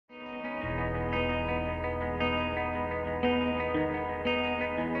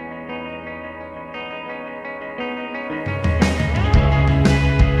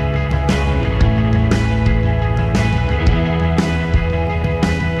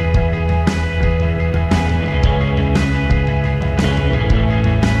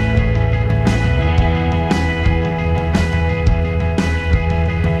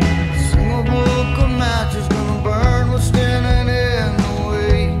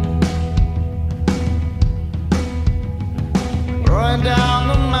Going down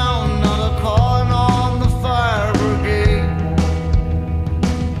the mountain, another calling on the fire brigade.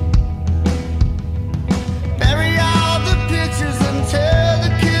 Bury all the pictures and tell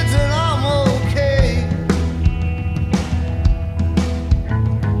the kids that I'm okay.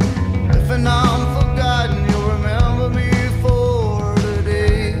 If and I'm forgotten, you'll remember me for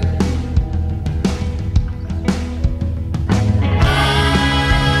today.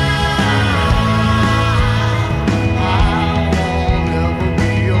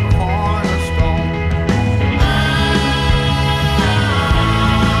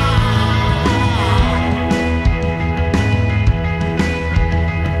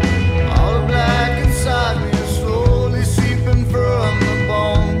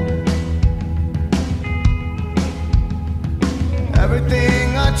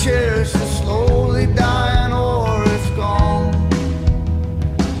 Everything I cherish is slowly dying or it's gone.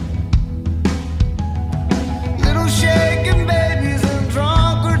 Little shaking babies and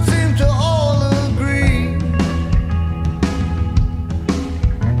drunkards seem to all agree.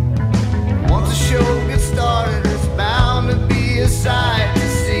 Once the show gets started, it's bound to be a sight to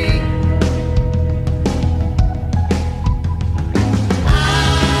see.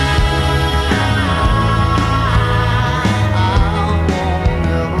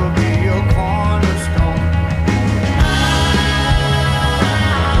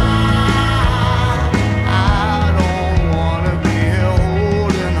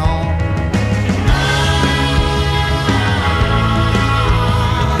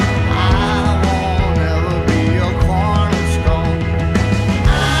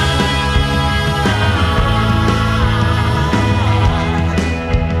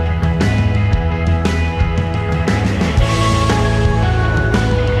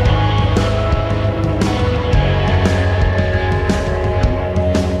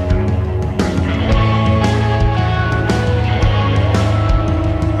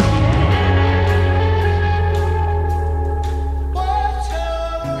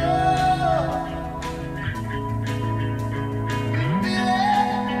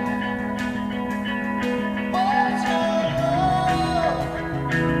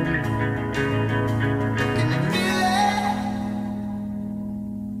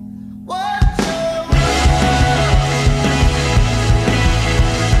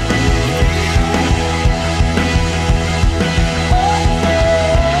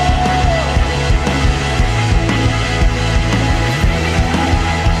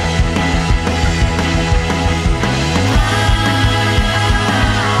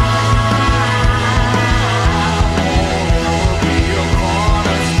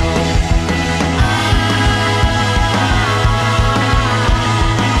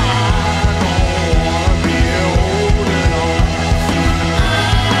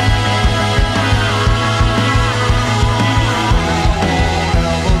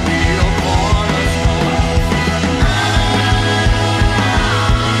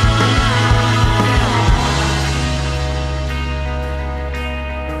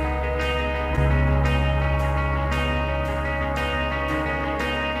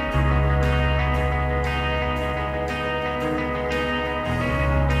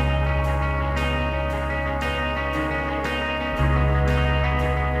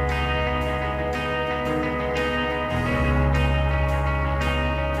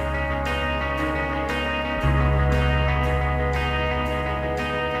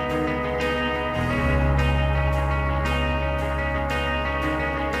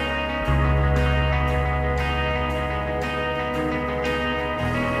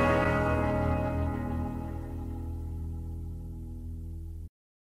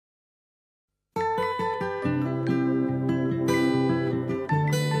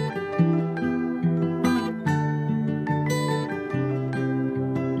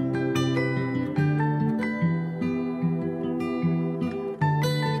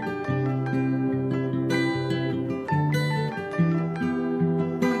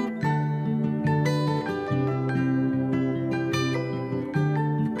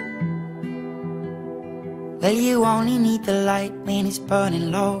 Well, you only need the light when it's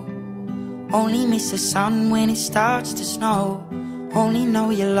burning low. Only miss the sun when it starts to snow. Only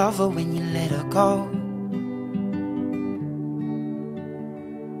know you love her when you let her go.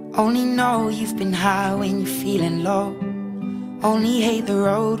 Only know you've been high when you're feeling low. Only hate the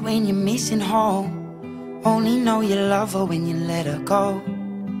road when you're missing home. Only know you love her when you let her go.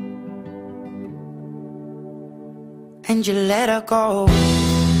 And you let her go.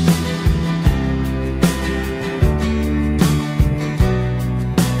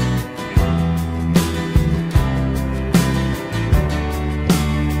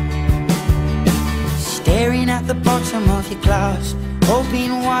 Staring at the bottom of your glass,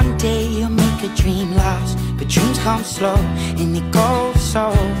 hoping one day you'll make a dream last. But dreams come slow and they go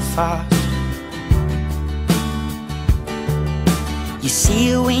so fast. You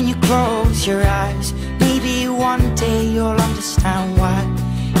see it when you close your eyes. Maybe one day you'll understand why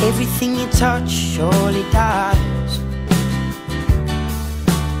everything you touch surely dies.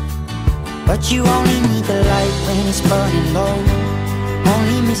 But you only need the light when it's burning low.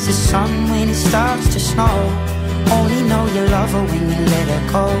 Only miss the sun when it starts to snow. Only know you love her when you let her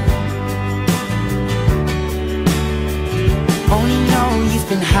go. Only know you've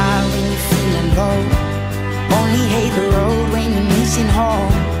been high when you're feeling low. Only hate the road when you're missing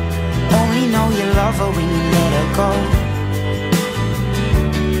home. Only know you love her when you let her go.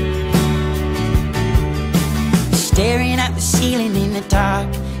 Staring at the ceiling in the dark,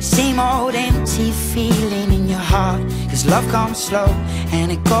 same old empty feeling in your heart. 'Cause love comes slow and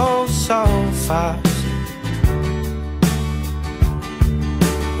it goes so fast.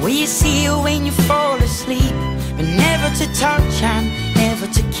 Will you see her when you fall asleep, but never to touch and never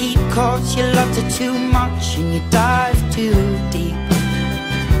to keep? 'Cause you loved her too much and you dive too deep.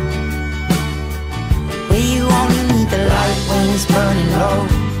 Well, you only need the light when it's burning low.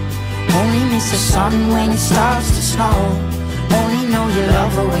 Only miss the sun when it starts to snow. Only know you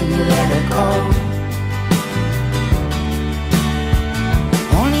love her when you let her go.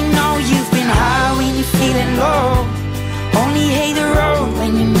 Only know you've been high when you're feeling low. Only hate the road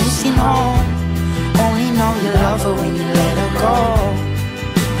when you're missing home. Only know you love her when you let her go.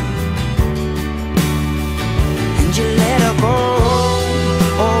 And you let her go.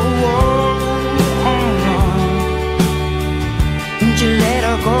 Oh, oh, oh, oh. And you let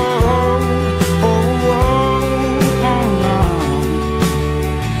her go.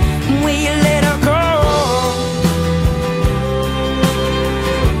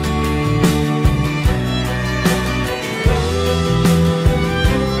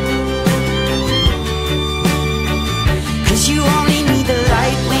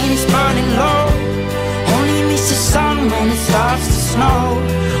 When it starts to snow,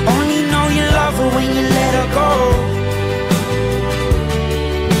 only know you love her when you let her go.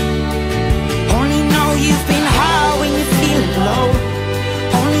 Only know you've been high when you're feeling low.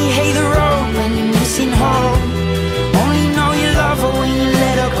 Only hate the road when you're missing home. Only know you love her when you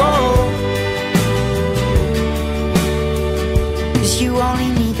let her go. 'Cause you only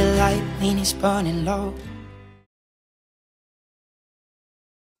need the light when it's burning low.